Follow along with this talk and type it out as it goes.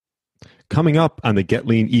Coming up on the Get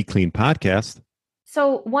Lean, Eat Clean podcast.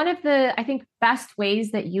 So one of the, I think, best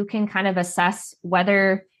ways that you can kind of assess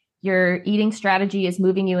whether your eating strategy is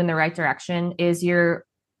moving you in the right direction is your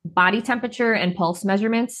body temperature and pulse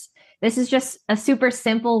measurements. This is just a super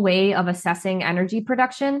simple way of assessing energy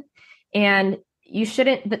production. And you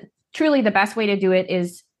shouldn't, truly the best way to do it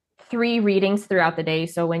is 3 readings throughout the day.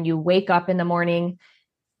 So when you wake up in the morning,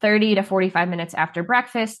 30 to 45 minutes after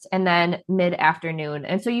breakfast, and then mid-afternoon.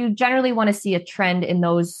 And so you generally want to see a trend in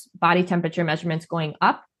those body temperature measurements going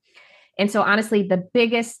up. And so honestly, the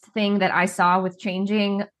biggest thing that I saw with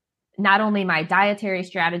changing not only my dietary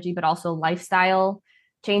strategy, but also lifestyle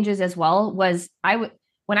changes as well was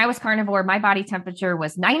when I was carnivore, my body temperature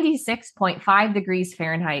was 96.5 degrees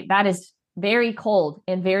Fahrenheit. That is very cold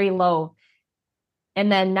and very low.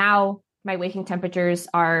 And then now my waking temperatures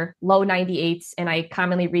are low 98s, and I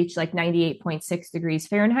commonly reach like 98.6 degrees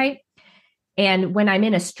Fahrenheit. And when I'm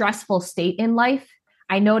in a stressful state in life,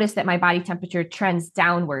 I notice that my body temperature trends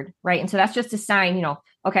downward, right? And so that's just a sign,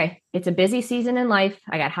 okay, it's a busy season in life.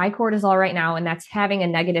 I got high cortisol right now, and that's having a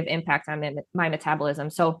negative impact on my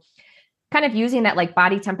metabolism. So kind of using that like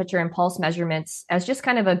body temperature and pulse measurements as just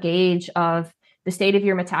kind of a gauge of the state of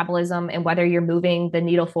your metabolism and whether you're moving the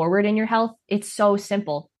needle forward in your health. It's so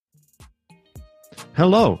simple.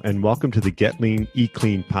 Hello, and welcome to the Get Lean, Eat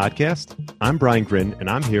Clean podcast. I'm Brian Grin, and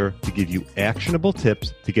I'm here to give you actionable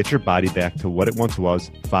tips to get your body back to what it once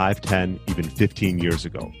was 5, 10, even 15 years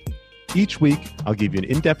ago. Each week, I'll give you an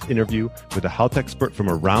in-depth interview with a health expert from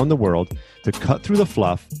around the world to cut through the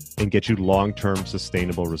fluff and get you long-term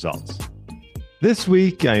sustainable results. This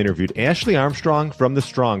week, I interviewed Ashley Armstrong from the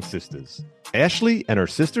Sistas. Ashley and her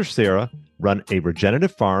sister Sarah run a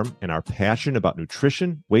regenerative farm and are passionate about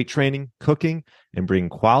nutrition, weight training, cooking, and bringing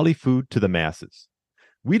quality food to the masses.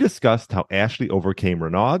 We discussed how Ashley overcame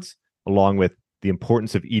Raynaud's, along with the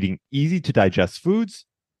importance of eating easy-to-digest foods,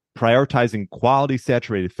 prioritizing quality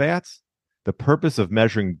saturated fats, the purpose of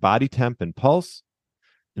measuring body temp and pulse,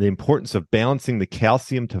 the importance of balancing the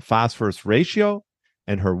calcium to phosphorus ratio,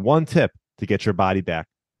 and her one tip to get your body back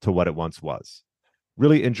to what it once was.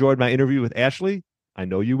 Really enjoyed my interview with Ashley. I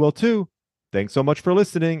know you will too. Thanks so much for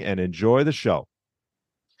listening and enjoy the show.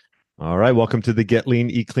 All right. Welcome to the Get Lean,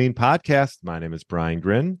 Eat Clean podcast. My name is Brian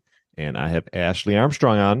Grin, and I have Ashley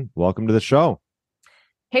Armstrong on. Welcome to the show.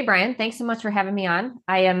 Hey, Brian. Thanks so much for having me on.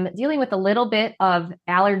 I am dealing with a little bit of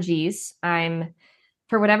allergies. I'm,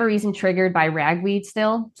 for whatever reason, triggered by ragweed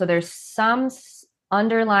still. So there's some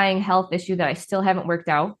underlying health issue that I still haven't worked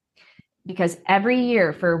out, because every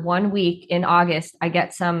year for 1 week in August, I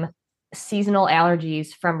get some seasonal allergies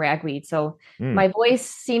from ragweed. So my voice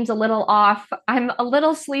seems a little off. I'm a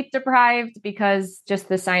little sleep deprived because just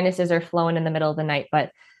the sinuses are flowing in the middle of the night,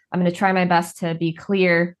 but I'm going to try my best to be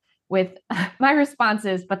clear with my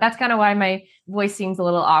responses, but that's kind of why my voice seems a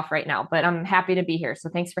little off right now, but I'm happy to be here. So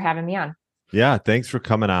thanks for having me on. Yeah. Thanks for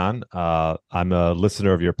coming on. I'm a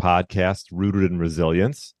listener of your podcast, Rooted in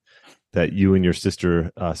Resilience, that you and your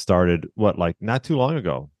sister started, not too long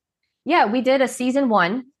ago? Yeah, we did a season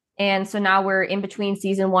 1. And so now we're in between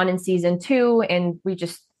season 1 and season 2, and we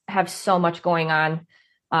just have so much going on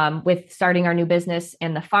with starting our new business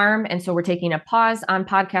and the farm. And so we're taking a pause on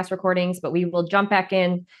podcast recordings, but we will jump back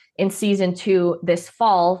in season 2 this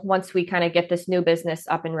fall once we kind of get this new business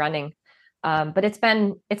up and running. But it's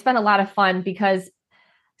been a lot of fun, because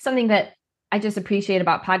something that I just appreciate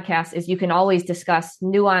about podcasts is you can always discuss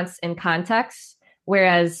nuance and context,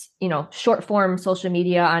 whereas, short form social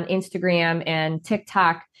media on Instagram and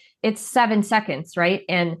TikTok, it's 7 seconds, right?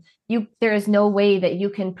 And there is no way that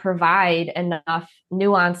you can provide enough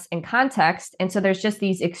nuance and context. And so there's just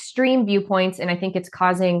these extreme viewpoints. And I think it's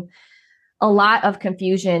causing a lot of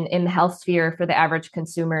confusion in the health sphere for the average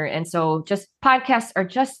consumer. And so just podcasts are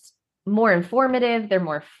just more informative. They're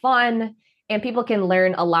more fun, and people can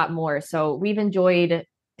learn a lot more. So we've enjoyed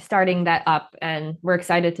starting that up, and we're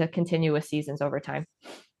excited to continue with seasons over time.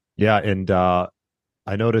 Yeah. And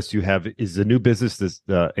I noticed is the new business this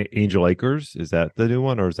Angel Acres? Is that the new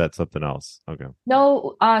one, or is that something else? Okay.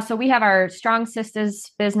 No. So we have our Strong Sistas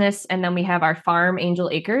business, and then we have our farm, Angel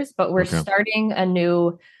Acres, but we're starting a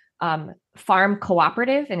new farm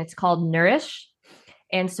cooperative, and it's called Nourish.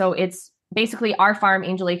 And so it's basically our farm,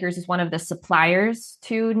 Angel Acres, is one of the suppliers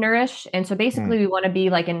to Nourish. And so basically we want to be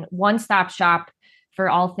like a one-stop shop for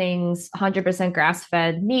all things 100%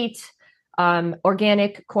 grass-fed meat,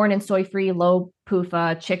 organic, corn and soy-free, low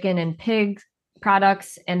PUFA chicken and pig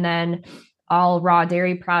products, and then all raw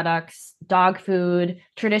dairy products, dog food,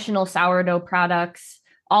 traditional sourdough products,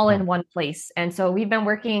 all in one place. And so we've been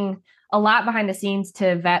working a lot behind the scenes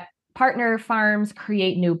to vet partner farms,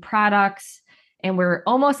 create new products. and we're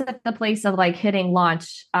almost at the place of like hitting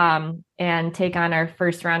launch and take on our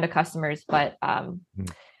first round of customers. But That's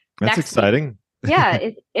next week, exciting. yeah,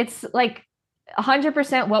 it's like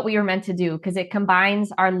 100% what we were meant to do because it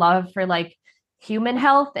combines our love for like human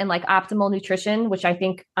health and like optimal nutrition, which I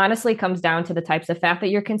think honestly comes down to the types of fat that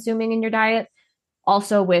you're consuming in your diet.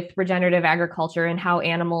 Also with regenerative agriculture and how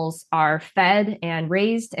animals are fed and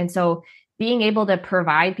raised. And so being able to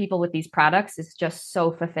provide people with these products is just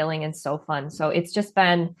so fulfilling and so fun. So it's just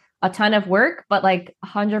been a ton of work, but like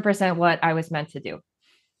 100% what I was meant to do.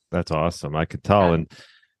 That's awesome. I could tell. Yeah. And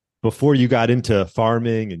before you got into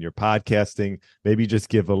farming and your podcasting, maybe just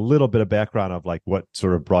give a little bit of background of like what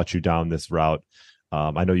sort of brought you down this route.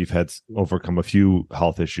 I know you've had overcome a few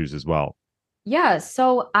health issues as well. Yeah.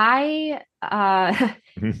 So I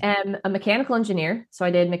am a mechanical engineer. So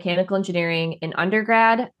I did mechanical engineering in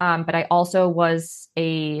undergrad, but I also was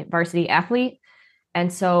a varsity athlete.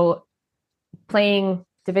 And so playing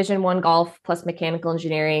Division I golf plus mechanical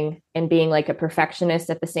engineering and being like a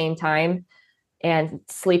perfectionist at the same time and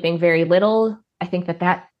sleeping very little, I think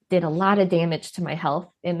that did a lot of damage to my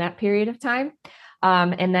health in that period of time.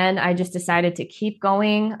 And then I just decided to keep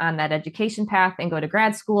going on that education path and go to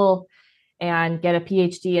grad school and get a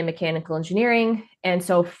PhD in mechanical engineering. And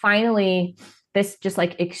so finally, this just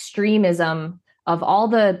like extremism of all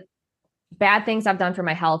the bad things I've done for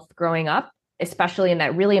my health growing up, especially in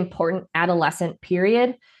that really important adolescent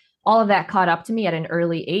period, all of that caught up to me at an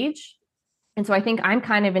early age. And so I think I'm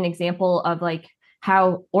kind of an example of like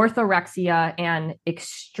how orthorexia and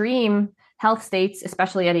extreme health states,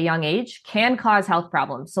 especially at a young age, can cause health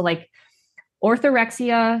problems. So like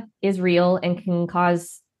orthorexia is real and can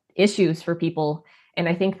cause issues for people. And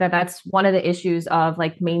I think that's one of the issues of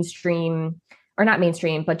like mainstream, or not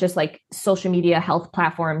mainstream, but just like social media health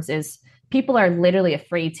platforms is people are literally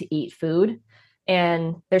afraid to eat food.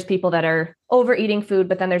 And there's people that are overeating food,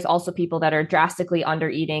 but then there's also people that are drastically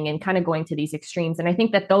undereating and kind of going to these extremes. And I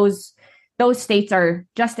think that those states are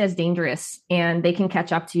just as dangerous and they can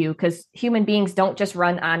catch up to you because human beings don't just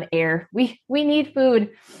run on air. We need food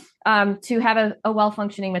to have a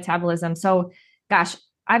well-functioning metabolism. So gosh,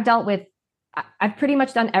 I've pretty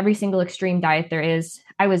much done every single extreme diet there is.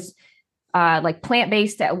 I was like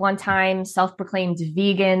plant-based at one time, self-proclaimed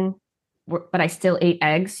vegan, but I still ate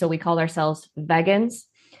eggs. So we called ourselves vegans.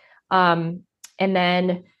 And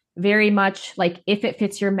then very much like if it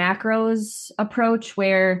fits your macros approach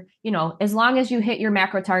where, as long as you hit your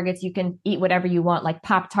macro targets, you can eat whatever you want, like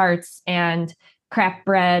Pop-Tarts and crap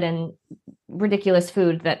bread and ridiculous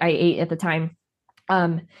food that I ate at the time.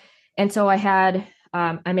 And so I had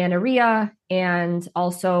amenorrhea and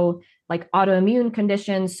also like autoimmune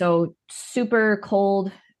conditions. So super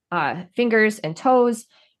cold fingers and toes,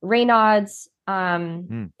 Raynaud's,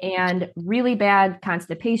 and really bad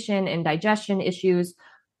constipation and digestion issues,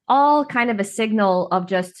 all kind of a signal of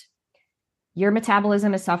just your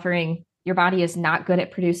metabolism is suffering. Your body is not good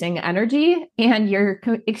at producing energy and you're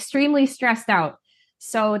extremely stressed out.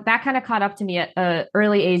 So that kind of caught up to me at an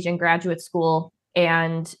early age in graduate school.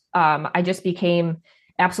 And I just became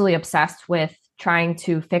absolutely obsessed with trying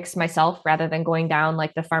to fix myself rather than going down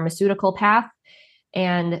like the pharmaceutical path.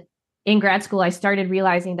 And in grad school, I started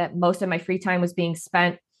realizing that most of my free time was being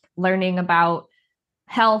spent learning about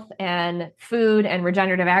health and food and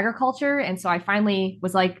regenerative agriculture. And so I finally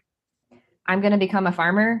was like, I'm going to become a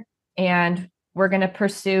farmer and we're going to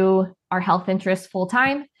pursue our health interests full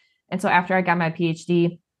time. And so after I got my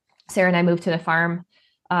PhD, Sarah and I moved to the farm.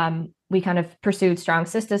 We kind of pursued Strong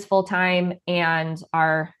Sistas full time and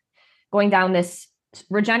are going down this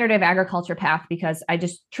regenerative agriculture path because I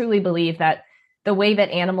just truly believe that the way that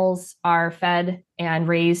animals are fed and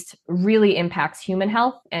raised really impacts human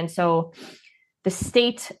health. And so the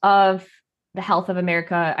state of the health of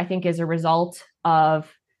America, I think, is a result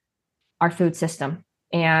of our food system.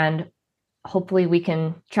 And hopefully we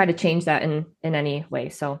can try to change that in any way.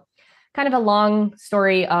 So kind of a long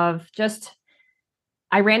story of just,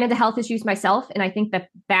 I ran into health issues myself. And I think that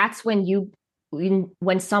that's when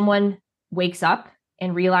someone wakes up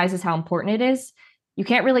and realizes how important it is, you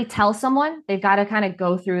can't really tell someone. They've got to kind of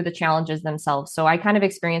go through the challenges themselves. So I kind of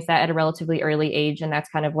experienced that at a relatively early age. And that's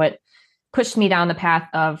kind of what pushed me down the path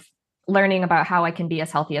of learning about how I can be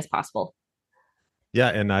as healthy as possible. Yeah.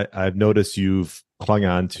 And I've noticed you've but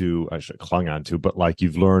like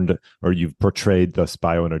you've learned or you've portrayed this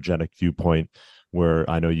bioenergetic viewpoint where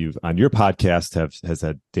I know you've on your podcast has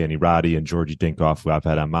had Danny Roddy and Georgie Dinkoff, who I've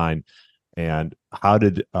had on mine. And how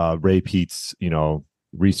did Ray Peat's,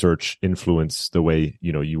 research influence the way,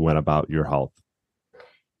 you went about your health?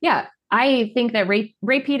 Yeah, I think that Ray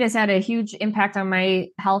Peat has had a huge impact on my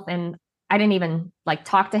health. And I didn't even like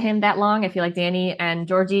talk to him that long. I feel like Danny and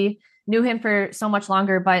Georgie knew him for so much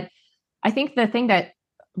longer. But I think the thing that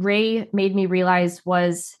Ray made me realize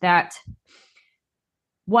was that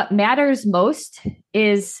what matters most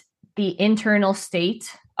is the internal state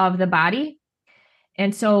of the body.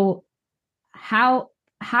 And so how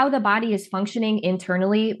the body is functioning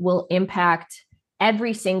internally will impact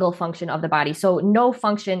every single function of the body. So no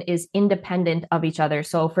function is independent of each other.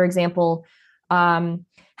 So for example,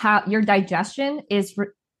 how your digestion is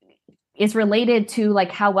related to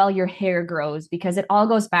like how well your hair grows, because it all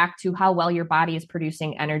goes back to how well your body is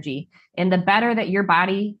producing energy. And the better that your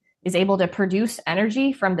body is able to produce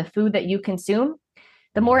energy from the food that you consume,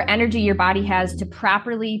 the more energy your body has to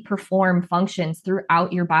properly perform functions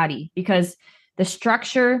throughout your body, because the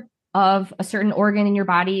structure of a certain organ in your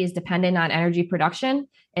body is dependent on energy production,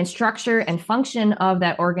 and structure and function of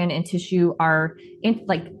that organ and tissue are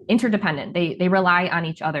interdependent. They rely on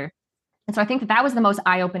each other. And so I think that was the most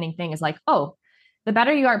eye-opening thing, is like, oh, the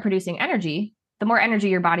better you are at producing energy, the more energy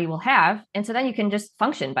your body will have. And so then you can just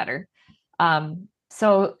function better.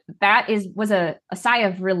 So that was a sigh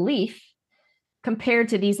of relief compared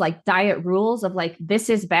to these like diet rules of like, this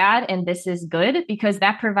is bad and this is good, because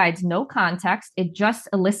that provides no context. It just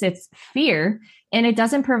elicits fear, and it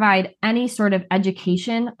doesn't provide any sort of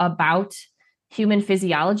education about human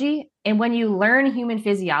physiology. And when you learn human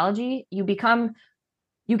physiology, you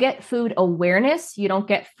get food awareness. You don't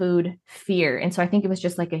get food fear. And so I think it was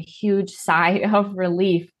just like a huge sigh of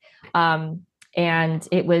relief. And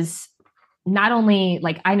it was not only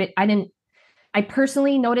like, I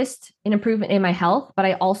personally noticed an improvement in my health, but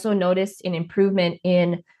I also noticed an improvement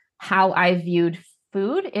in how I viewed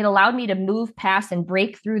food. It allowed me to move past and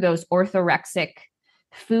break through those orthorexic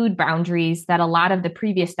food boundaries that a lot of the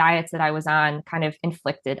previous diets that I was on kind of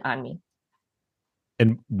inflicted on me.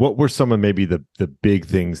 And what were some of maybe the big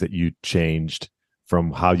things that you changed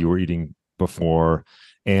from how you were eating before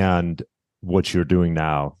and what you're doing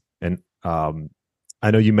now? And I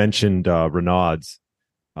know you mentioned Renaud's.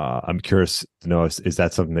 I'm curious to know, is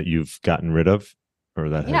that something that you've gotten rid of, or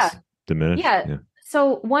that has diminished? Yeah.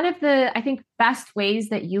 So one of the, I think, best ways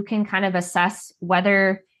that you can kind of assess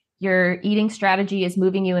whether your eating strategy is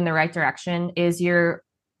moving you in the right direction is your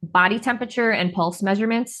body temperature and pulse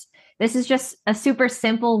measurements. This is just a super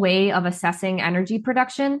simple way of assessing energy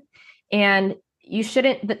production. And you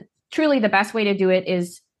shouldn't, truly the best way to do it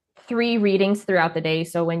is 3 readings throughout the day.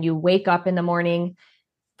 So when you wake up in the morning,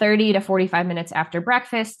 30 to 45 minutes after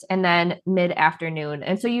breakfast, and then mid-afternoon.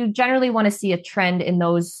 And so you generally want to see a trend in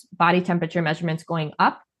those body temperature measurements going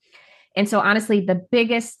up. And so honestly, the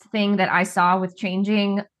biggest thing that I saw with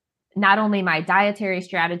changing not only my dietary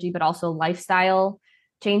strategy, but also lifestyle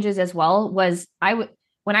changes as well, was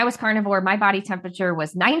when I was carnivore, my body temperature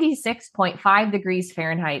was 96.5 degrees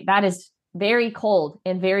Fahrenheit. That is very cold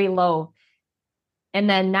and very low. And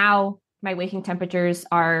then now my waking temperatures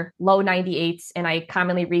are low 98s, and I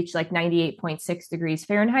commonly reach like 98.6 degrees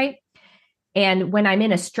Fahrenheit. And when I'm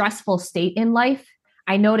in a stressful state in life,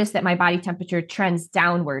 I notice that my body temperature trends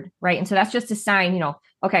downward, right? And so that's just a sign,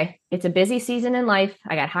 okay, it's a busy season in life.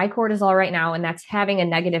 I got high cortisol right now, and that's having a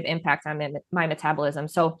negative impact on my metabolism.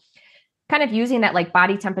 So kind of using that like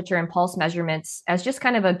body temperature and pulse measurements as just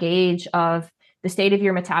kind of a gauge of the state of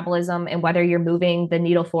your metabolism and whether you're moving the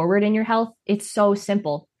needle forward in your health. It's so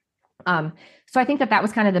simple. So I think that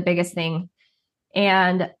was kind of the biggest thing.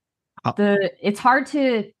 And it's hard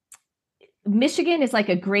Michigan is like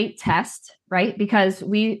a great test, right? Because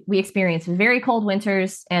we experience very cold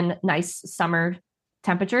winters and nice summer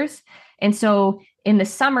temperatures. And so in the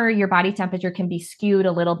summer, your body temperature can be skewed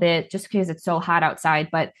a little bit just because it's so hot outside.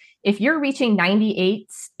 But if you're reaching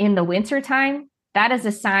 98s in the wintertime, that is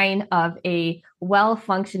a sign of a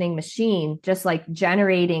well-functioning machine, just like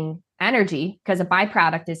generating energy, because a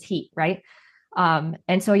byproduct is heat, right? And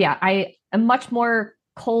so, I am much more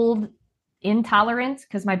cold intolerant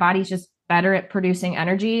because my body's just better at producing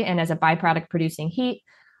energy, and as a byproduct producing heat.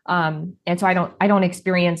 And so I don't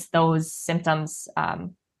experience those symptoms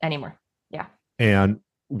anymore. Yeah. And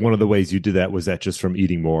one of the ways you did that, was that just from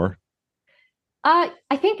eating more? I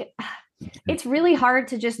think it's really hard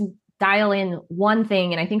to just dial in one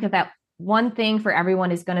thing. And I think that one thing for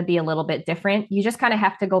everyone is going to be a little bit different. You just kind of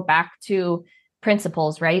have to go back to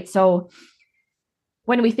principles, right? So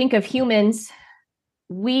when we think of humans,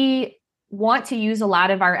 we want to use a lot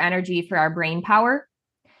of our energy for our brain power,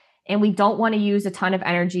 and we don't want to use a ton of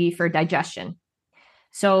energy for digestion.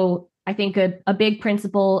 So I think a big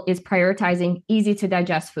principle is prioritizing easy to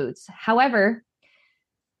digest foods. However,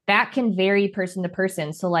 that can vary person to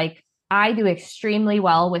person. So like I do extremely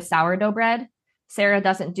well with sourdough bread. Sarah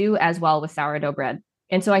doesn't do as well with sourdough bread.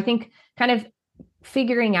 And so I think kind of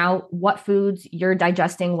figuring out what foods you're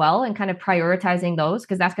digesting well and kind of prioritizing those,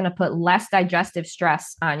 because that's going to put less digestive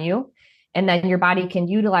stress on you. And then your body can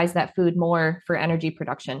utilize that food more for energy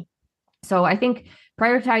production. So I think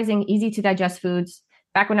prioritizing easy to digest foods.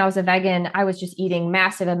 Back when I was a vegan, I was just eating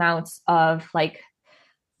massive amounts of like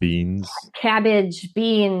beans, cabbage,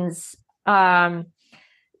 beans. My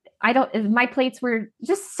plates were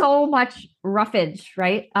just so much roughage,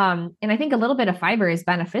 right? And I think a little bit of fiber is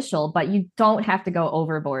beneficial, but you don't have to go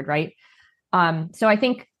overboard, right? So I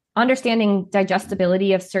think understanding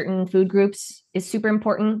digestibility of certain food groups is super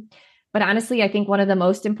important. But honestly, I think one of the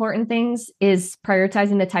most important things is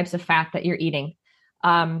prioritizing the types of fat that you're eating.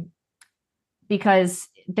 Because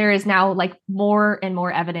there is now like more and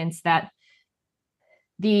more evidence that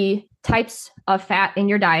the types of fat in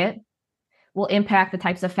your diet will impact the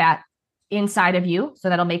types of fat inside of you. So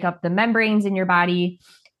that'll make up the membranes in your body,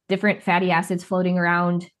 different fatty acids floating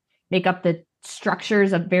around, make up the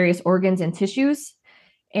structures of various organs and tissues.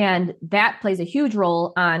 And that plays a huge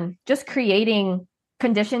role on just creating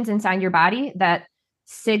conditions inside your body that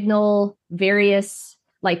signal various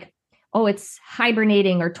like, oh, it's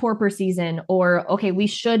hibernating or torpor season, or okay, we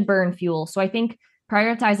should burn fuel. So I think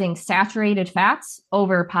prioritizing saturated fats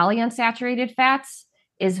over polyunsaturated fats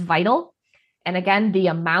is vital. And again, the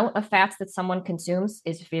amount of fats that someone consumes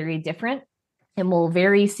is very different and will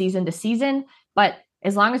vary season to season. But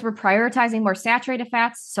as long as we're prioritizing more saturated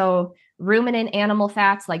fats, so ruminant animal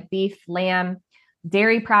fats like beef, lamb,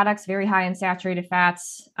 dairy products, very high in saturated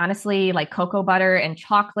fats, honestly, like cocoa butter and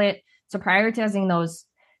chocolate. So prioritizing those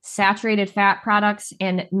saturated fat products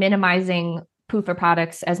and minimizing PUFA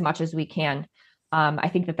products as much as we can. I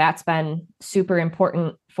think that that's been super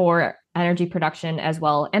important for energy production as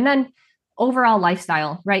well. And then overall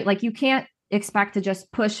lifestyle, right? Like you can't expect to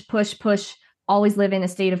just push, always live in a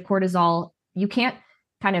state of cortisol. You can't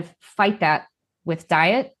kind of fight that with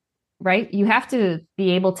diet, right? You have to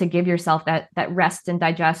be able to give yourself that rest and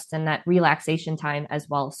digest and that relaxation time as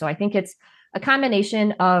well. So I think it's a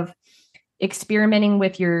combination of experimenting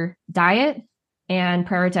with your diet and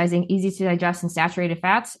prioritizing easy to digest and saturated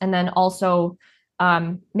fats, and then also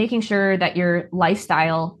making sure that your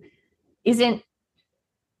lifestyle isn't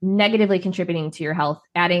negatively contributing to your health,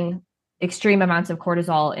 adding extreme amounts of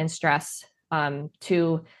cortisol and stress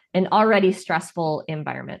to an already stressful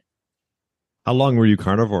environment. How long were you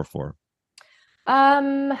carnivore for?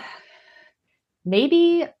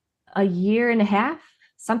 Maybe a year and a half,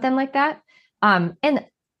 something like that. And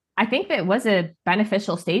I think that it was a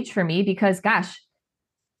beneficial stage for me because, gosh,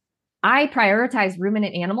 I prioritize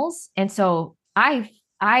ruminant animals. And so I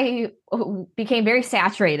became very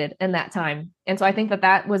saturated in that time. And so I think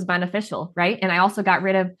that was beneficial, right? And I also got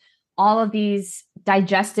rid of all of these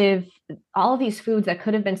foods that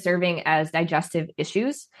could have been serving as digestive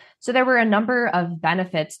issues. So there were a number of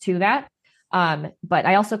benefits to that. But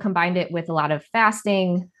I also combined it with a lot of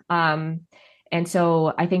fasting. And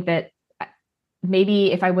so I think that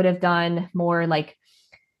maybe if I would have done more like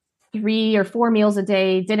 3 or 4 meals a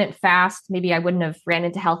day, didn't fast, maybe I wouldn't have ran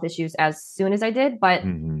into health issues as soon as I did. But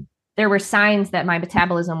there were signs that my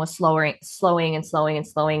metabolism was slowing.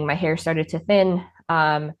 My hair started to thin.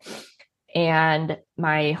 And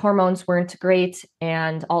my hormones weren't great.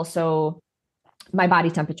 And also my body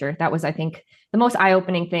temperature. That was, I think, the most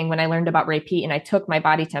eye-opening thing when I learned about Peat and I took my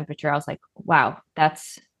body temperature. I was like, wow,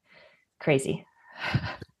 that's crazy.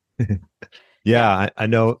 Yeah, I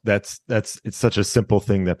know it's such a simple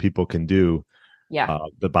thing that people can do. Yeah.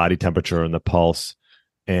 The body temperature and the pulse.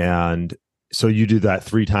 And so you do that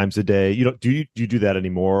 3 times a day. Do you do that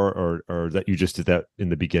anymore, or that you just did that in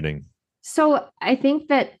the beginning? So I think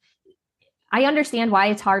that I understand why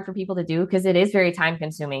it's hard for people to do, because it is very time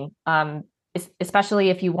consuming. Especially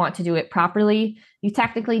if you want to do it properly, you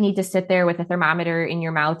technically need to sit there with a thermometer in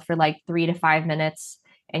your mouth for like 3 to 5 minutes.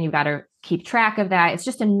 And you got to keep track of that. It's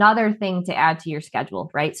just another thing to add to your schedule,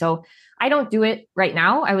 right? So I don't do it right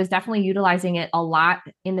now. I was definitely utilizing it a lot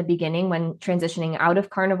in the beginning when transitioning out of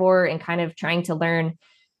carnivore and kind of trying to learn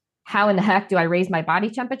how in the heck do I raise my body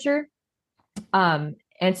temperature? And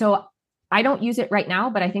so I don't use it right now,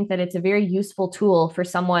 but I think that it's a very useful tool for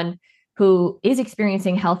someone who is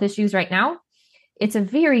experiencing health issues right now. It's a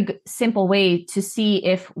very simple way to see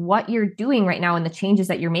if what you're doing right now and the changes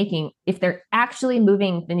that you're making, if they're actually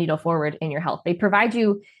moving the needle forward in your health. They provide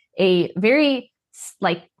you a very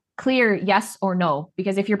clear yes or no,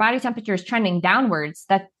 because if your body temperature is trending downwards,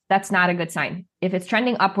 that's not a good sign. If it's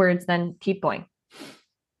trending upwards, then keep going.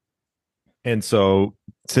 And so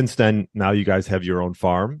since then, now you guys have your own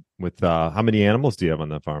farm with how many animals do you have on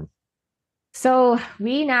that farm? So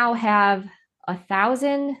we now have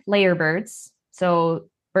 1,000 layer birds. So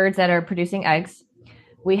birds that are producing eggs.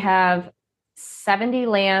 We have 70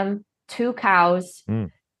 lamb, 2 cows,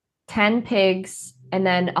 10 pigs, and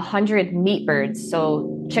then 100 meat birds.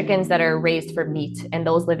 So chickens that are raised for meat, and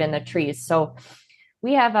those live in the trees. So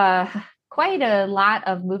we have quite a lot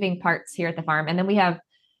of moving parts here at the farm. And then we have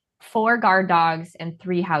 4 guard dogs and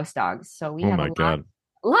 3 house dogs. So we Oh have my God.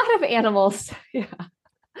 a lot of animals. Yeah.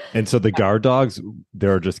 And so the guard dogs,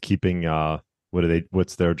 they're just keeping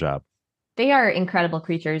what's their job? They are incredible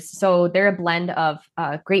creatures. So they're a blend of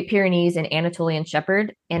Great Pyrenees and Anatolian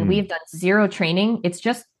Shepherd. And we've done zero training. It's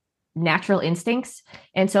just natural instincts.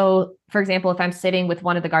 And so, for example, if I'm sitting with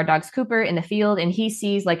one of the guard dogs, Cooper, in the field and he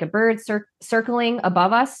sees like a bird circling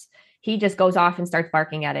above us, he just goes off and starts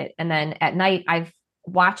barking at it. And then at night, I've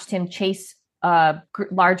watched him chase a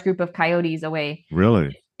large group of coyotes away.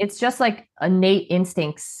 Really? It's just like innate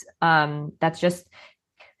instincts. That's just,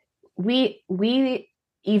 we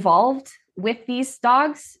evolved with these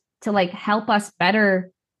dogs to like help us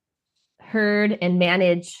better herd and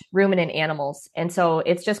manage ruminant animals. And so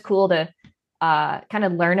it's just cool to kind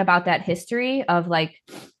of learn about that history of like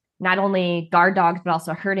not only guard dogs, but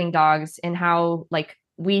also herding dogs, and how like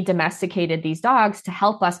we domesticated these dogs to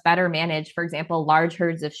help us better manage, for example, large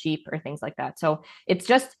herds of sheep or things like that. So it's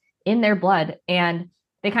just in their blood, and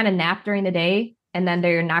they kind of nap during the day and then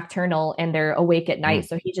they're nocturnal and they're awake at night.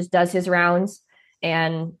 So he just does his rounds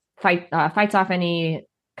and fights off any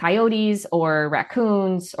coyotes or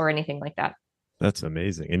raccoons or anything like that. That's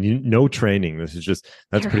amazing. And no training.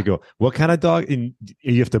 That's pretty cool. What kind of dog? And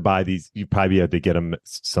you have to buy these. You probably have to get them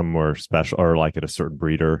somewhere special or like at a certain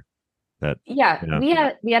breeder. Yeah,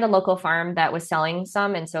 we had a local farm that was selling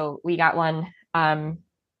some, and so we got one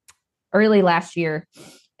early last year,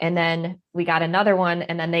 and then we got another one,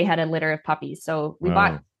 and then they had a litter of puppies. So we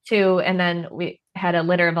bought 2, and then we had a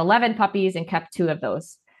litter of 11 puppies and kept 2 of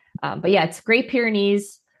those. But yeah, it's Great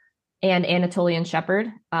Pyrenees and Anatolian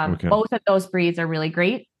Shepherd. Both of those breeds are really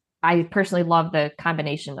great. I personally love the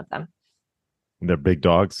combination of them. They're big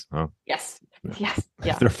dogs, huh? Yes. Yes.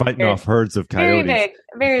 Yeah. They're fighting off herds of coyotes.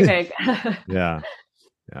 Very big. Yeah.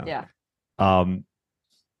 Well,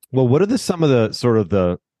 what are some of the sort of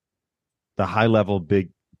the high level big,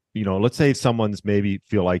 let's say someone's maybe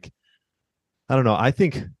feel like, I don't know. I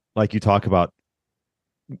think like you talk about,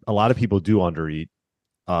 a lot of people do undereat.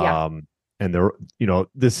 And they're,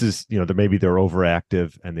 this is, maybe they're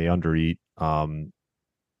overactive and they undereat.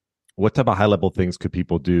 What type of high level things could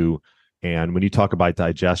people do? And when you talk about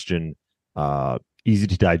digestion, easy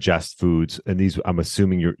to digest foods, and these, I'm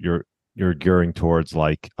assuming you're gearing towards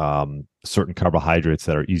like certain carbohydrates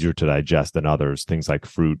that are easier to digest than others, things like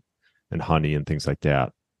fruit and honey and things like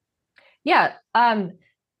that. Yeah.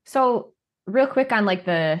 So real quick on like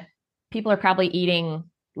the people are probably eating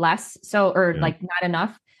less, like not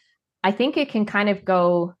enough. I think it can kind of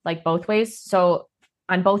go like both ways. So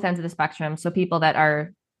on both ends of the spectrum. So people that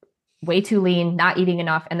are way too lean, not eating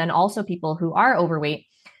enough, and then also people who are overweight.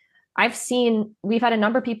 We've had a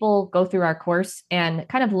number of people go through our course and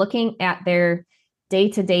kind of looking at their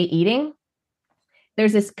day-to-day eating.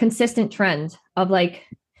 There's this consistent trend of like,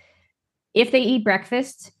 if they eat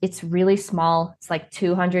breakfast, it's really small. It's like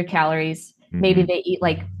 200 calories. Maybe they eat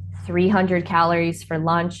like 300 calories for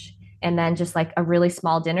lunch and then just like a really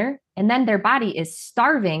small dinner. And then their body is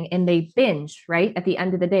starving and they binge, right? At the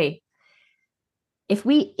end of the day. If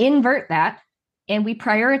we invert that and we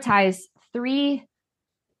prioritize 3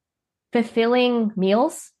 fulfilling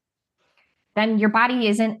meals, then your body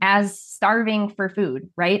isn't as starving for food,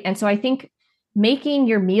 right? And so I think making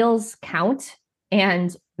your meals count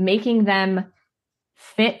and making them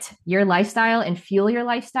fit your lifestyle and fuel your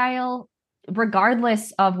lifestyle,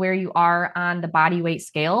 regardless of where you are on the body weight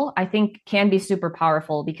scale, I think can be super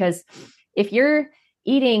powerful. Because if you're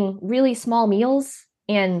eating really small meals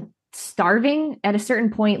and starving at a certain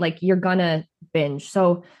point, like you're gonna binge.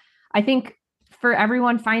 So I think for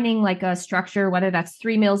everyone, finding like a structure, whether that's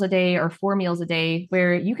 3 meals a day or 4 meals a day,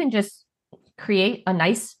 where you can just create a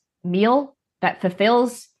nice meal that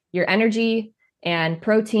fulfills your energy and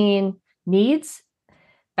protein needs,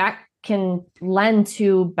 that can lend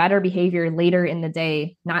to better behavior later in the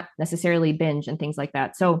day, not necessarily binge and things like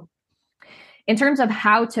that. So in terms of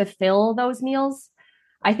how to fill those meals,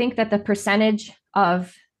 I think that the percentage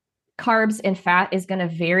of carbs and fat is going to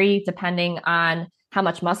vary depending on how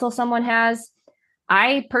much muscle someone has.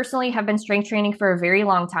 I personally have been strength training for a very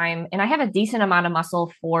long time, and I have a decent amount of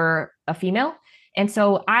muscle for a female. And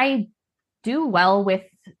so I do well with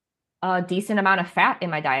a decent amount of fat in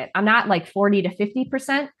my diet. I'm not like 40 to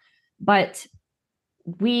 50%, but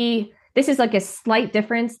this is like a slight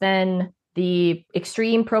difference than the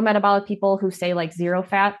extreme pro-metabolic people who say like 0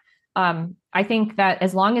 fat. I think that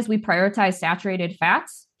as long as we prioritize saturated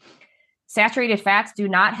fats do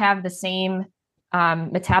not have the same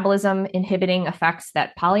metabolism inhibiting effects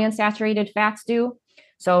that polyunsaturated fats do.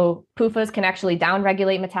 So PUFAs can actually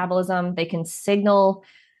downregulate metabolism. They can signal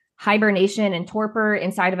hibernation and torpor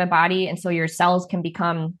inside of a body. And so your cells can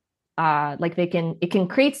become it can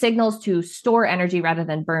create signals to store energy rather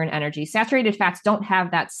than burn energy. Saturated fats don't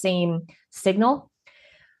have that same signal.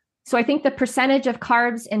 So I think the percentage of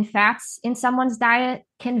carbs and fats in someone's diet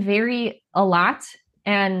can vary a lot.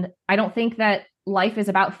 And I don't think that life is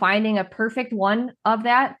about finding a perfect one of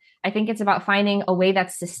that. I think it's about finding a way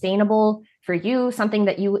that's sustainable for you, something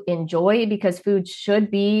that you enjoy, because food should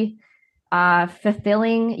be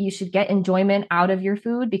fulfilling. You should get enjoyment out of your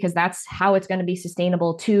food because that's how it's going to be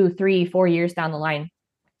sustainable 2, 3, 4 years down the line.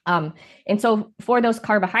 And so for those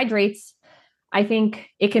carbohydrates, I think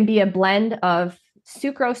it can be a blend of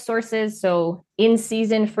sucrose sources, so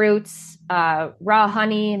in-season fruits, raw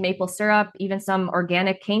honey, maple syrup, even some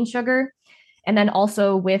organic cane sugar, and then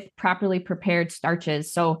also with properly prepared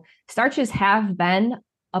starches. So starches have been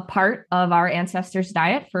a part of our ancestors'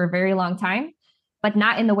 diet for a very long time, but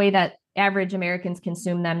not in the way that average Americans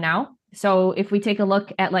consume them now. So if we take a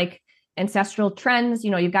look at like ancestral trends,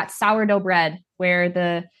 you've got sourdough bread where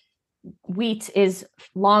the wheat is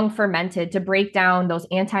long fermented to break down those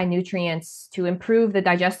anti-nutrients, to improve the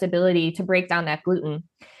digestibility, to break down that gluten.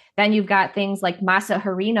 Then you've got things like masa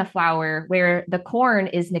harina flour, where the corn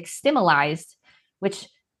is nixtamalized, which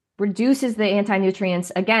reduces the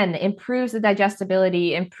anti-nutrients, again, improves the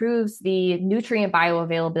digestibility, improves the nutrient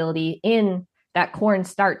bioavailability in that corn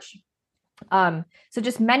starch. So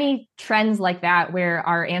just many trends like that, where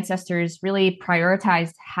our ancestors really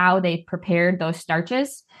prioritized how they prepared those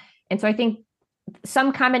starches. And so I think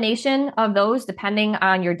some combination of those, depending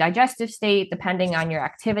on your digestive state, depending on your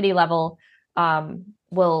activity level,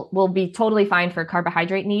 will be totally fine for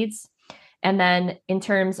carbohydrate needs. And then in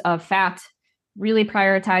terms of fat, really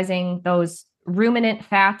prioritizing those ruminant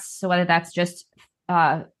fats. So whether that's just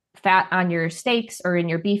fat on your steaks or in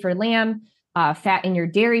your beef or lamb, fat in your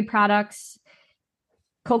dairy products,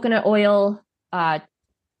 coconut oil,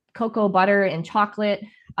 cocoa butter and chocolate.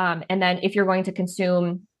 And then if you're going to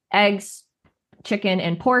consume eggs, chicken,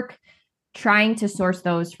 and pork, trying to source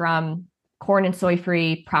those from corn and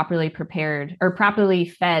soy-free, properly prepared or properly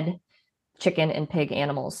fed chicken and pig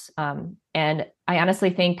animals. And I honestly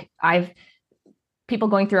think people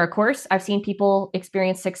going through our course, I've seen people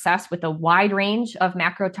experience success with a wide range of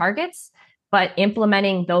macro targets, but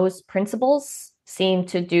implementing those principles seem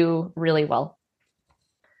to do really well.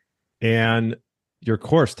 And your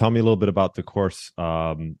course, tell me a little bit about the course.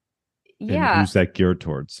 And who's that geared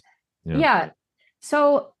towards? Yeah.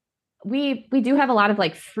 So we do have a lot of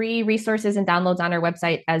like free resources and downloads on our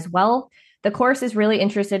website as well. The course is really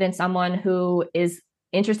interested in someone who is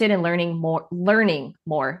interested in learning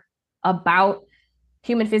more about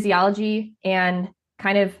human physiology and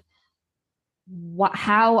kind of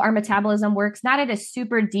how our metabolism works, not at a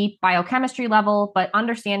super deep biochemistry level, but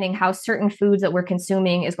understanding how certain foods that we're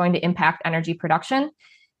consuming is going to impact energy production.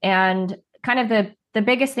 And kind of the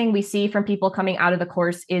biggest thing we see from people coming out of the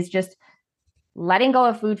course is just letting go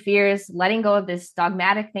of food fears, letting go of this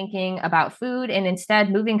dogmatic thinking about food, and instead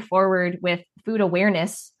moving forward with food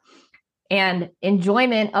awareness and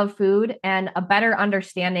enjoyment of food and a better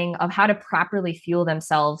understanding of how to properly fuel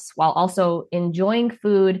themselves while also enjoying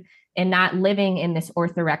food and not living in this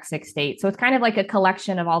orthorexic state. So it's kind of like a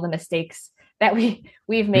collection of all the mistakes that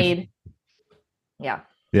we've made. Yeah.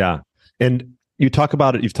 Yeah. And you've talked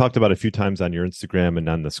about it a few times on your Instagram and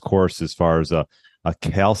on this course as far as a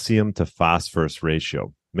calcium to phosphorus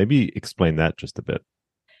ratio. Maybe explain that just a bit.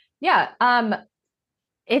 Yeah.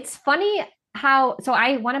 It's funny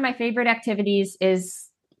one of my favorite activities is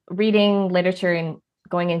reading literature and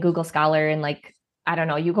going in Google Scholar, and like, I don't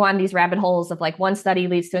know, you go on these rabbit holes of like one study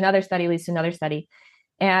leads to another study leads to another study.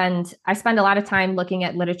 And I spend a lot of time looking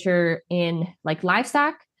at literature in like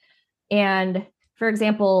livestock. And for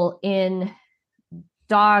example, in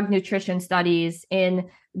dog nutrition studies, in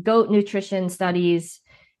goat nutrition studies,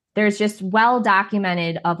 there's just well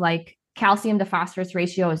documented of like calcium to phosphorus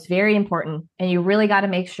ratio is very important. And you really got to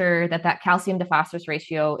make sure that calcium to phosphorus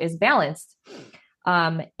ratio is balanced.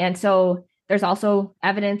 And so there's also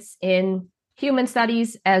evidence in human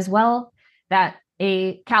studies as well that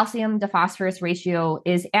a calcium to phosphorus ratio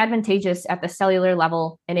is advantageous at the cellular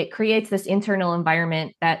level, and it creates this internal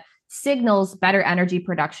environment that signals better energy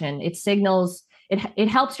production. It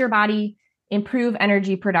helps your body improve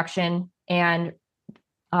energy production and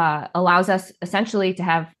allows us essentially to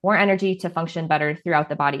have more energy to function better throughout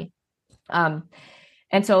the body.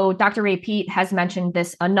 And so Dr. Ray Peat has mentioned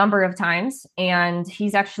this a number of times, and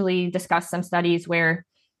he's actually discussed some studies where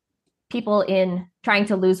people in trying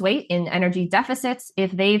to lose weight in energy deficits,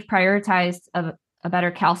 if they've prioritized a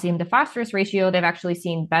better calcium to phosphorus ratio, they've actually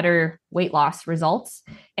seen better weight loss results.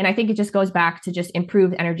 And I think it just goes back to just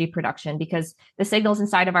improved energy production, because the signals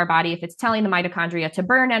inside of our body, if it's telling the mitochondria to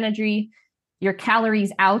burn energy, your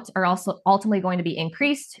calories out are also ultimately going to be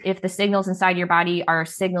increased. If the signals inside your body are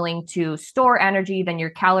signaling to store energy, then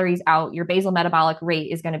your calories out, your basal metabolic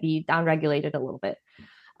rate is going to be downregulated a little bit.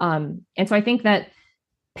 And so I think that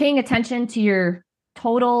paying attention to your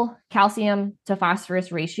total calcium to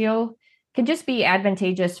phosphorus ratio can just be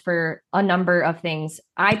advantageous for a number of things.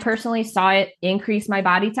 I personally saw it increase my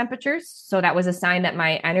body temperatures. So that was a sign that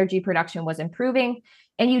my energy production was improving.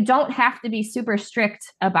 And you don't have to be super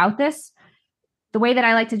strict about this. The way that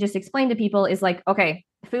I like to just explain to people is like, okay,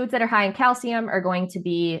 foods that are high in calcium are going to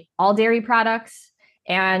be all dairy products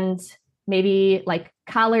and maybe like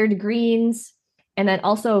collard greens. And then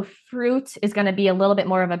also fruit is going to be a little bit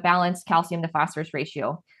more of a balanced calcium to phosphorus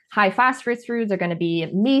ratio. High phosphorus foods are going to be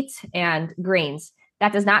meat and grains.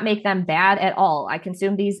 That does not make them bad at all. I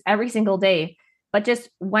consume these every single day. But just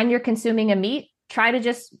when you're consuming a meat, try to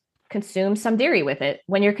just consume some dairy with it.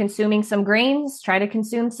 When you're consuming some grains, try to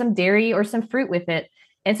consume some dairy or some fruit with it.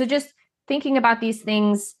 And so just thinking about these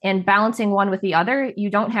things and balancing one with the other, you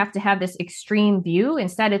don't have to have this extreme view.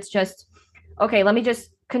 Instead, it's just, okay, let me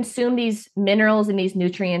just consume these minerals and these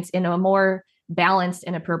nutrients in a more balanced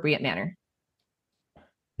and appropriate manner.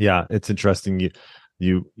 Yeah, it's interesting.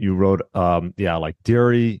 You wrote like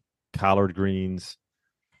dairy, collard greens,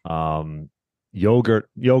 yogurt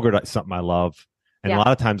is something I love. And a lot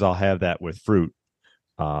of times I'll have that with fruit.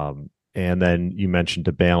 And then you mentioned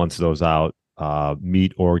to balance those out,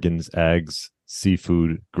 meat, organs, eggs,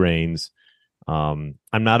 seafood, grains. I'm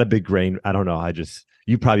not a big grain. I don't know.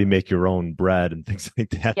 You probably make your own bread and things like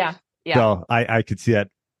that. Yeah. So I could see that.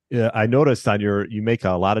 I noticed you make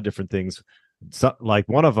a lot of different things. So, like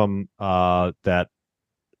one of them that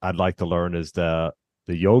I'd like to learn is the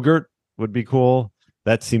yogurt would be cool.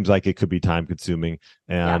 That seems like it could be time consuming.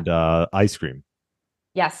 And ice cream.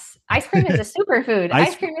 Yes. Ice cream is a superfood.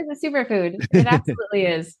 Ice cream is a superfood. It absolutely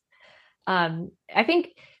is. I think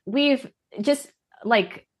we've just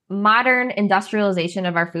like modern industrialization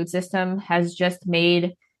of our food system has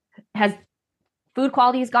food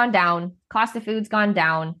quality has gone down, cost of food's gone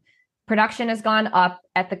down, production has gone up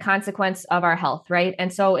at the consequence of our health, right?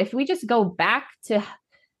 And so if we just go back to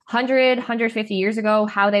 100, 150 years ago,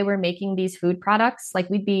 how they were making these food products, like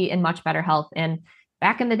we'd be in much better health. And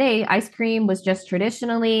back in the day, ice cream was just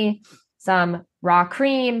traditionally some raw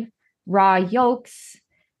cream, raw yolks,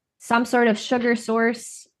 some sort of sugar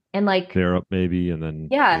source, and like syrup maybe, and then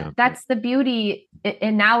that's the beauty.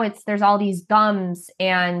 And now there's all these gums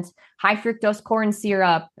and high fructose corn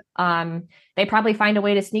syrup. They probably find a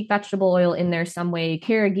way to sneak vegetable oil in there some way,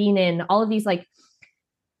 carrageenan, all of these like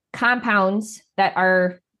compounds that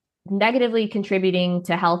are negatively contributing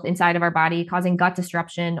to health inside of our body, causing gut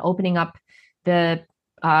disruption, opening up the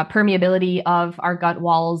permeability of our gut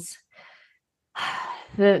walls.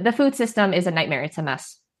 The food system is a nightmare. It's a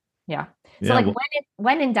mess. Yeah. So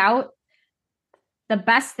when in doubt, the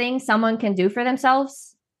best thing someone can do for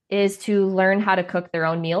themselves is to learn how to cook their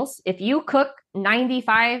own meals. If you cook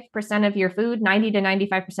 95% of your food, 90 to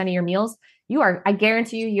 95% of your meals, I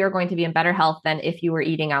guarantee you're going to be in better health than if you were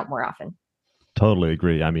eating out more often. Totally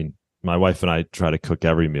agree. I mean, my wife and I try to cook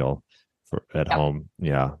every meal at home.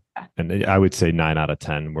 Yeah. And I would say 9 out of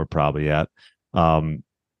 10 we're probably at.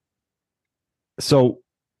 So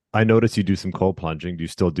I noticed you do some cold plunging. Do you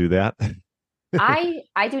still do that?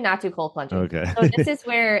 I do not do cold plunging. Okay. So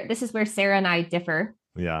this is where Sarah and I differ.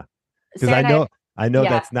 Yeah. Because I know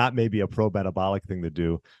that's not maybe a pro-metabolic thing to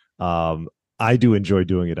do. I do enjoy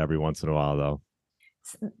doing it every once in a while though.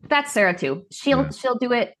 That's Sarah too. She'll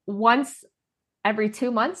do it once every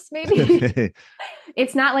 2 months, maybe.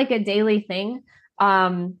 It's not like a daily thing.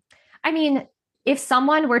 I mean, if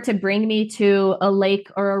someone were to bring me to a lake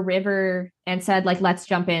or a river and said, like, let's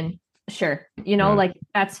jump in, sure. Like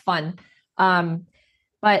that's fun.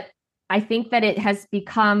 But I think that it has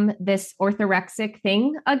become this orthorexic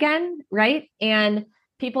thing again, right? And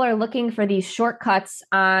people are looking for these shortcuts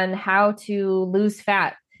on how to lose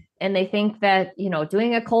fat. And they think that,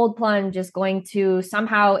 doing a cold plunge is going to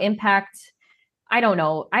somehow impact, I don't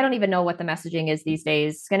know. I don't even know what the messaging is these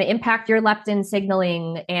days. It's going to impact your leptin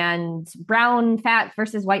signaling and brown fat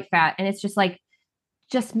versus white fat. And it's just like,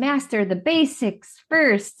 just master the basics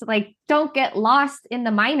first. Like, don't get lost in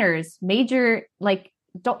the minors.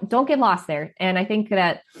 Don't get lost there. And I think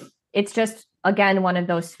that it's just, again, one of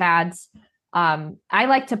those fads. I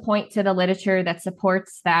like to point to the literature that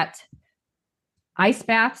supports that ice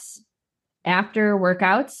baths after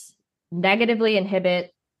workouts negatively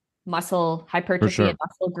inhibit muscle For hypertrophy sure. and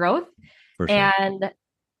muscle growth. For sure. And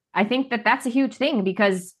I think that that's a huge thing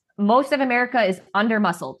because most of America is under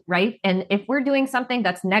muscled, right? And if we're doing something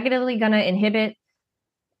that's negatively going to inhibit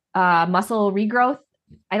muscle regrowth,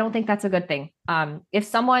 I don't think that's a good thing.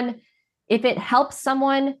 If it helps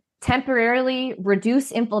someone temporarily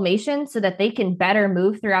reduce inflammation so that they can better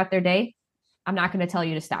move throughout their day, I'm not going to tell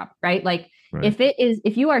you to stop, right? Like Right.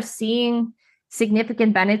 if you are seeing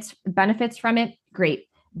significant benefits from it, great.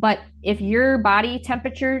 But if your body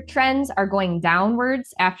temperature trends are going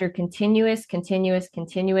downwards after continuous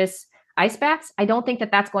ice baths, I don't think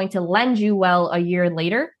that that's going to lend you well a year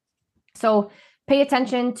later. So pay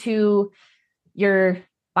attention to your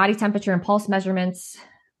body temperature and pulse measurements.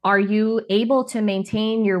 Are you able to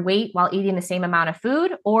maintain your weight while eating the same amount of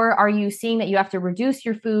food? Or are you seeing that you have to reduce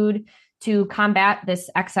your food to combat this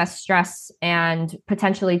excess stress and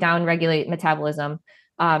potentially downregulate metabolism?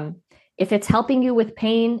 If it's helping you with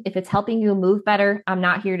pain, if it's helping you move better, I'm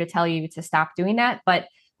not here to tell you to stop doing that. But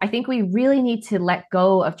I think we really need to let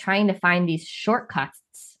go of trying to find these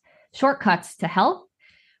shortcuts to health.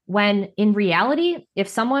 When in reality, if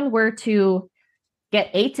someone were to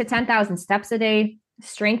get 8 to 10,000 steps a day,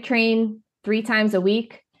 strength train 3 times a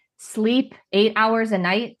week, sleep 8 hours a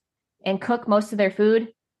night, and cook most of their food,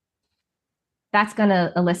 that's going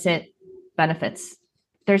to elicit benefits.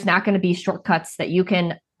 There's not going to be shortcuts that you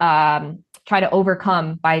can try to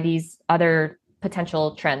overcome by these other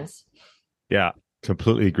potential trends. Yeah,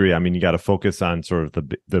 completely agree. I mean, you got to focus on sort of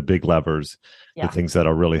the big levers, the things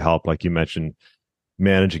that'll really help. Like you mentioned,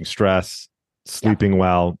 managing stress, sleeping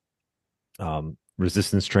well,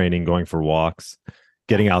 resistance training, going for walks,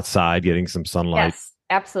 getting outside, getting some sunlight. Yes,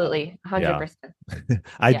 absolutely. 100%.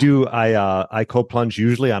 I co-plunge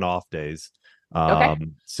usually on off days. Okay.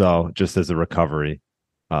 So just as a recovery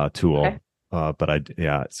tool. Okay.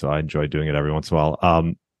 So I enjoy doing it every once in a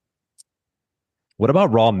while. What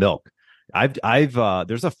about raw milk?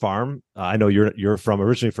 There's a farm. I know you're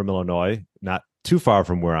originally from Illinois, not too far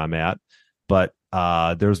from where I'm at, but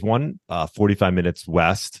there's one 45 minutes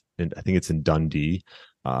west, and I think it's in Dundee.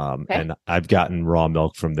 And I've gotten raw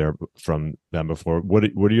milk from them before. What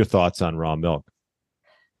are your thoughts on raw milk?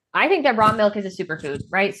 I think that raw milk is a superfood,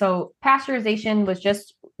 right? So pasteurization was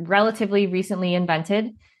just relatively recently invented.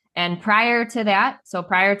 And prior to that, so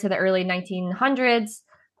prior to the early 1900s,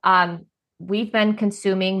 we've been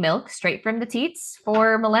consuming milk straight from the teats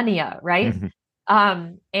for millennia, right?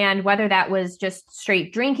 And whether that was just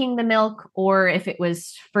straight drinking the milk or if it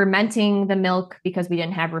was fermenting the milk because we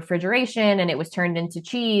didn't have refrigeration and it was turned into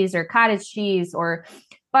cheese or cottage cheese or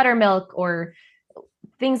buttermilk or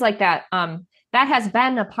things like that. That has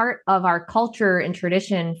been a part of our culture and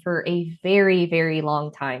tradition for a very, very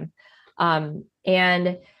long time.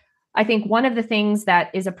 And I think one of the things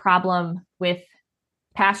that is a problem with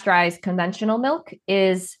pasteurized conventional milk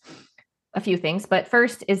is a few things. But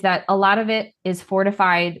first is that a lot of it is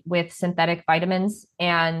fortified with synthetic vitamins,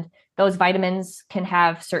 and those vitamins can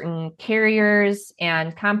have certain carriers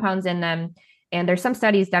and compounds in them. And there's some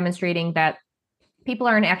studies demonstrating that people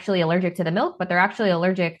aren't actually allergic to the milk, but they're actually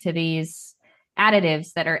allergic to these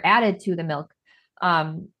additives that are added to the milk.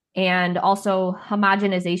 And also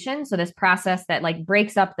homogenization. So this process that like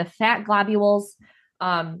breaks up the fat globules,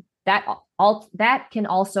 that can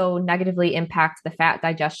also negatively impact the fat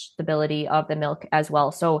digestibility of the milk as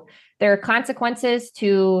well. So there are consequences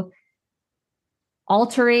to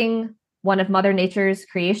altering one of Mother Nature's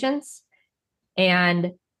creations.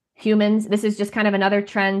 And humans, this is just kind of another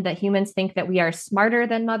trend that humans think that we are smarter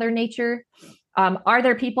than Mother Nature. Are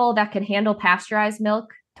there people that can handle pasteurized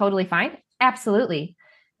milk totally fine? Absolutely.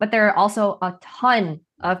 But there are also a ton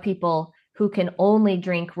of people who can only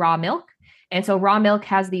drink raw milk. And so raw milk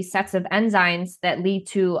has these sets of enzymes that lead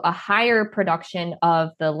to a higher production of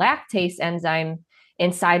the lactase enzyme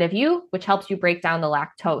inside of you, which helps you break down the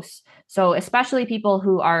lactose. So especially people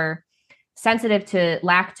who are sensitive to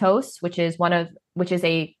lactose, which is one of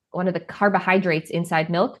the carbohydrates inside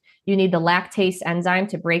milk, you need the lactase enzyme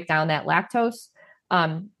to break down that lactose.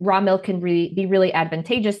 Raw milk can be really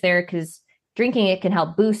advantageous there because drinking it can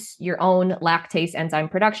help boost your own lactase enzyme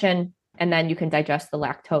production, and then you can digest the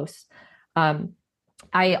lactose.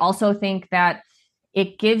 I also think that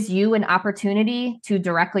it gives you an opportunity to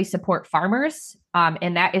directly support farmers.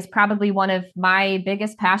 And that is probably one of my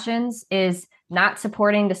biggest passions, is not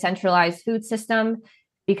supporting the centralized food system,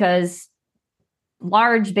 because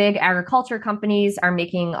large, big agriculture companies are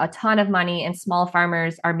making a ton of money and small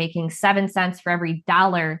farmers are making 7 cents for every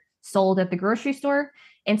dollar sold at the grocery store.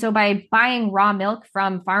 And so by buying raw milk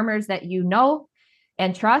from farmers that you know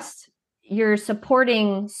and trust, you're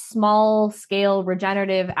supporting small scale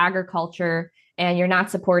regenerative agriculture, and you're not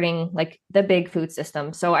supporting like the big food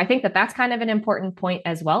system. So I think that that's kind of an important point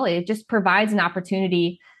as well. It just provides an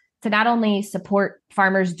opportunity to not only support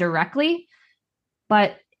farmers directly,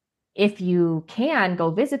 but if you can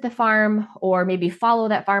go visit the farm or maybe follow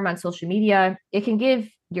that farm on social media, it can give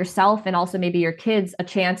yourself and also maybe your kids a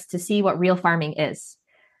chance to see what real farming is.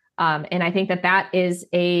 And I think that that is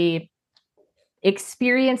a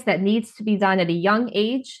experience that needs to be done at a young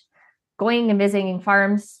age, going and visiting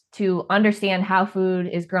farms to understand how food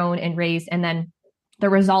is grown and raised. And then the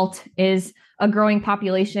result is a growing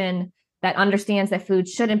population that understands that food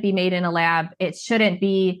shouldn't be made in a lab. It shouldn't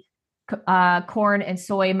be corn and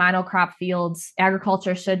soy monocrop fields.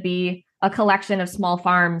 Agriculture should be a collection of small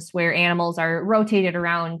farms where animals are rotated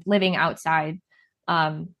around, living outside.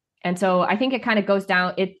 And so I think it kind of goes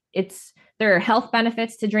down. There are health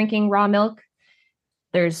benefits to drinking raw milk.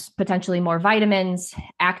 There's potentially more vitamins,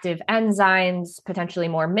 active enzymes, potentially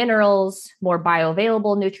more minerals, more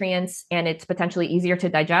bioavailable nutrients, and it's potentially easier to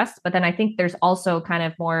digest. But then I think there's also kind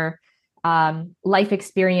of more life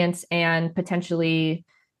experience and potentially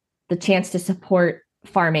the chance to support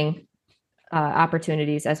farming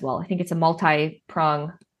opportunities as well. I think it's a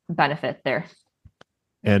multi-prong benefit there.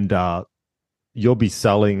 And you'll be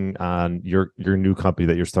selling on your new company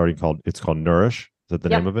that you're starting it's called Nourish. Is that the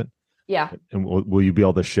name of it? Yeah. And will you be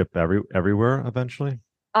able to ship everywhere eventually?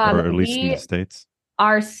 Or at least in the States?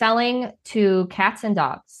 Are selling to cats and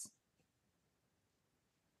dogs.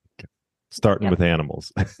 Okay. Starting with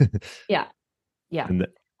animals. Yeah.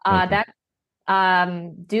 That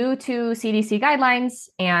due to CDC guidelines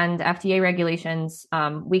and FDA regulations,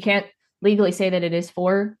 we can't legally say that it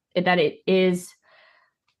is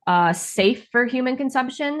safe for human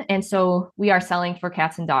consumption. And so we are selling for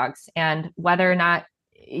cats and dogs. And whether or not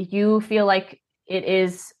you feel like it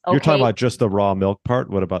is okay. You're talking about just the raw milk part.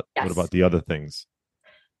 What about the other things?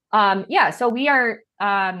 So we are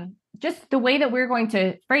just the way that we're going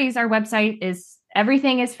to phrase our website is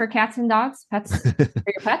everything is for cats and dogs, pets for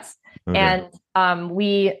your pets. Okay. And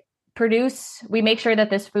we make sure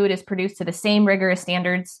that this food is produced to the same rigorous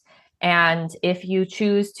standards. And if you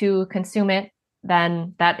choose to consume it,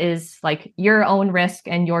 then that is like your own risk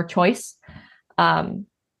and your choice. Got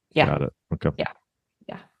it. Okay. Yeah.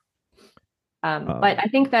 But I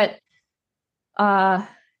think that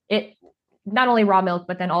it not only raw milk,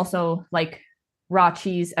 but then also like raw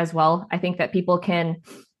cheese as well. I think that people can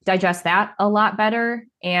digest that a lot better.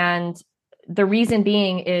 And the reason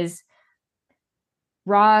being is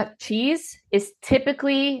raw cheese is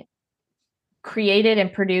typically created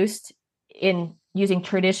and produced in using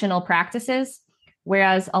traditional practices,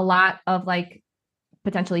 whereas a lot of like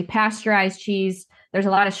potentially pasteurized cheese, there's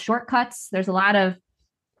a lot of shortcuts. There's a lot of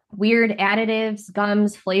weird additives,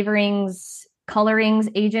 gums, flavorings, colorings,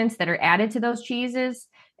 agents that are added to those cheeses.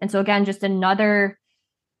 And so again, just another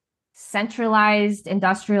centralized,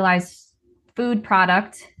 industrialized food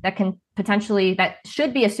product that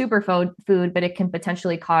should be a superfood food, but it can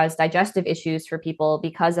potentially cause digestive issues for people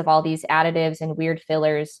because of all these additives and weird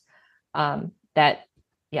fillers that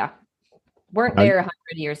weren't there 100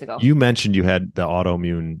 years ago. You mentioned you had the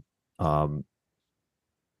autoimmune called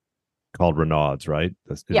Raynaud's, right?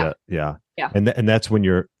 Yeah. And that's when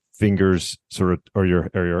your fingers sort of, or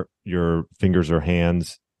your fingers or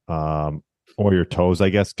hands, or your toes, I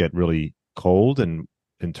guess, get really cold and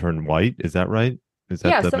turn white. Is that right? Is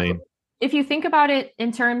that the main? If you think about it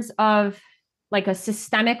in terms of like a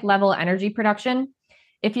systemic level energy production,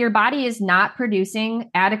 if your body is not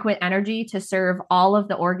producing adequate energy to serve all of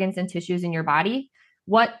the organs and tissues in your body,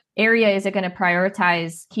 what area is it going to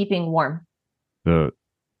prioritize keeping warm? The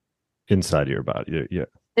inside of your body. Yeah.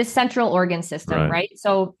 This central organ system, right?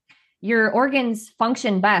 So your organs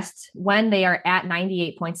function best when they are at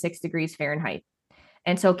 98.6 degrees Fahrenheit.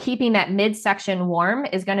 And so keeping that midsection warm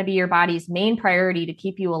is going to be your body's main priority to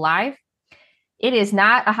keep you alive. It is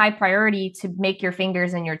not a high priority to make your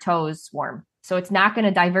fingers and your toes warm. So it's not going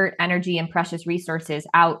to divert energy and precious resources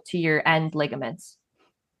out to your end ligaments.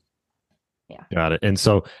 Yeah. Got it. And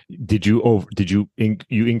so you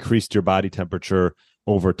increased your body temperature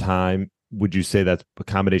over time? Would you say that's a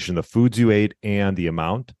combination of the foods you ate and the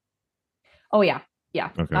amount? Oh, yeah. Yeah.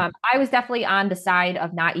 Okay. I was definitely on the side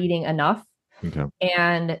of not eating enough. Okay.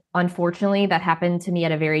 And unfortunately, that happened to me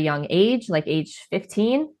at a very young age, like age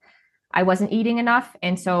 15. I wasn't eating enough.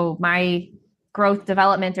 And so my growth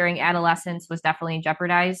development during adolescence was definitely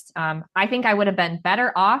jeopardized. I think I would have been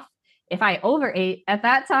better off if I overate at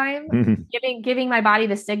that time, giving my body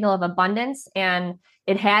the signal of abundance, and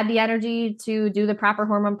it had the energy to do the proper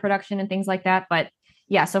hormone production and things like that. But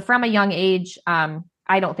yeah, so from a young age,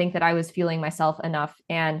 I don't think that I was fueling myself enough.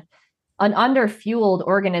 And an underfueled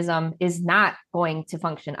organism is not going to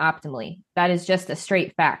function optimally. That is just a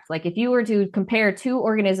straight fact. Like if you were to compare two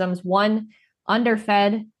organisms, one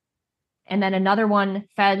underfed and then another one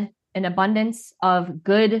fed an abundance of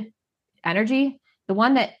good energy, the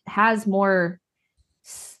one that has more,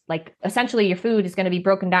 like essentially your food is going to be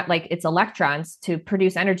broken down like it's electrons to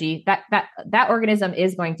produce energy, that organism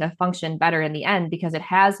is going to function better in the end because it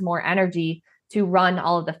has more energy to run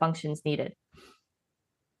all of the functions needed.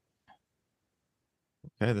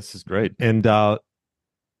 Okay, this is great. And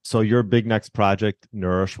so your big next project,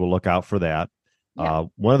 Nourish, we'll look out for that. Yeah.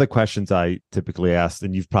 One of the questions I typically ask,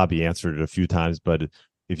 and you've probably answered it a few times, but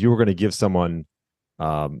if you were going to give someone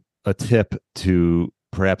a tip to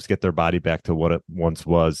perhaps get their body back to what it once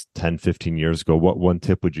was 10, 15 years ago, what one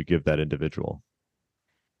tip would you give that individual?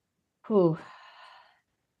 Ooh.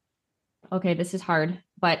 Okay, this is hard,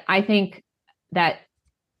 but I think that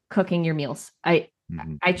cooking your meals, I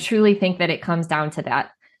truly think that it comes down to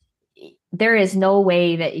that. There is no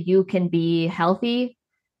way that you can be healthy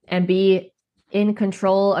and be in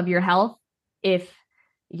control of your health if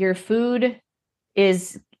your food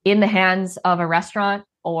is in the hands of a restaurant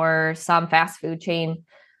or some fast food chain.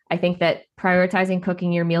 I think that prioritizing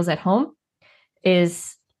cooking your meals at home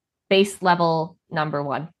is base level number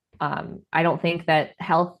one. I don't think that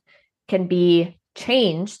health can be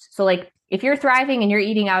changed. So like if you're thriving and you're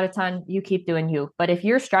eating out a ton, you keep doing you. But if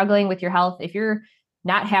you're struggling with your health, if you're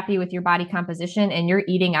not happy with your body composition and you're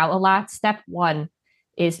eating out a lot, step one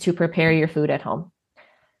is to prepare your food at home.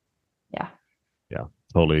 Yeah. Yeah,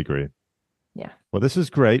 totally agree. Yeah. Well, this is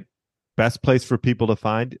great. Best place for people to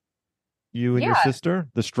find you and your sister,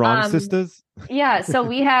 the Strong Sistas? Yeah. So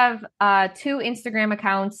we have 2 Instagram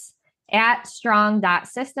accounts at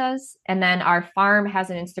strong.sistas. And then our farm has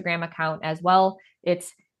an Instagram account as well.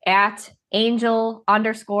 It's at angel__acres.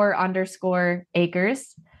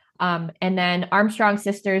 And then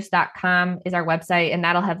armstrongsisters.com is our website, and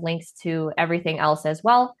that'll have links to everything else as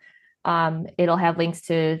well. It'll have links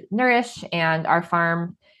to Nourish and our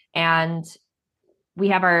farm. And we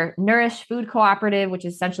have our Nourish Food Cooperative, which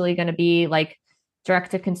is essentially going to be like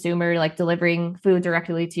direct to consumer, like delivering food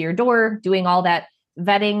directly to your door, doing all that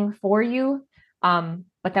vetting for you.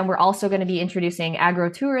 But then we're also going to be introducing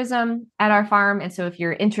agro-tourism at our farm. And so if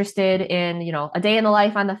you're interested in, a day in the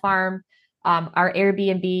life on the farm, our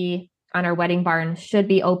Airbnb on our wedding barn should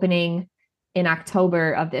be opening in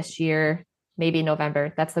October of this year, maybe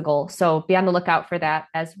November. That's the goal. So be on the lookout for that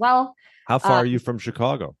as well. How far are you from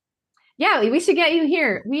Chicago? Yeah, we should get you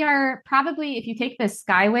here. We are probably, if you take the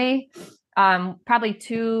Skyway, probably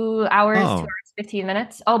 2 hours, 2 hours, 15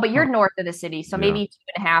 minutes. Oh, but you're north of the city. So maybe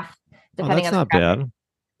 2.5, depending on that's not bad.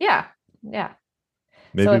 Yeah. Yeah.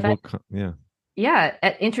 Maybe so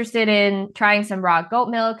interested in trying some raw goat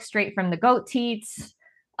milk straight from the goat teats,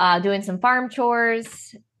 doing some farm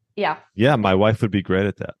chores. Yeah. Yeah. My wife would be great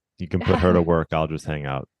at that. You can put her to work. I'll just hang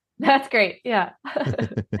out. That's great. Yeah.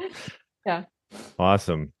 Yeah.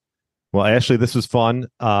 Awesome. Well, Ashley, this was fun.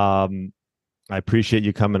 I appreciate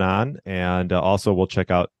you coming on. And also we'll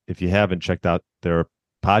check out, if you haven't checked out their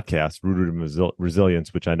podcast, Rooted in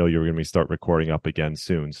Resilience, which I know you're going to start recording up again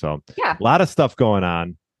soon. So a lot of stuff going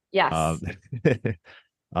on. Yes.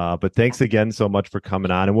 But thanks again so much for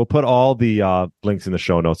coming on. And we'll put all the links in the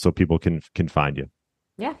show notes so people can find you.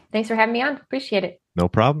 Yeah. Thanks for having me on. Appreciate it. No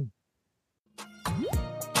problem.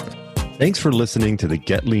 Thanks for listening to the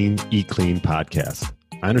Get Lean, Eat Clean podcast.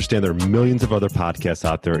 I understand there are millions of other podcasts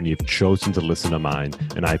out there and you've chosen to listen to mine,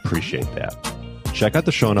 and I appreciate that. Check out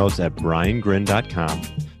the show notes at briangrin.com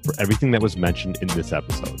for everything that was mentioned in this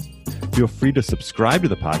episode. Feel free to subscribe to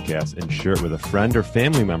the podcast and share it with a friend or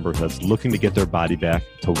family member that's looking to get their body back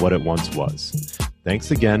to what it once was.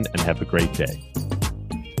 Thanks again and have a great day.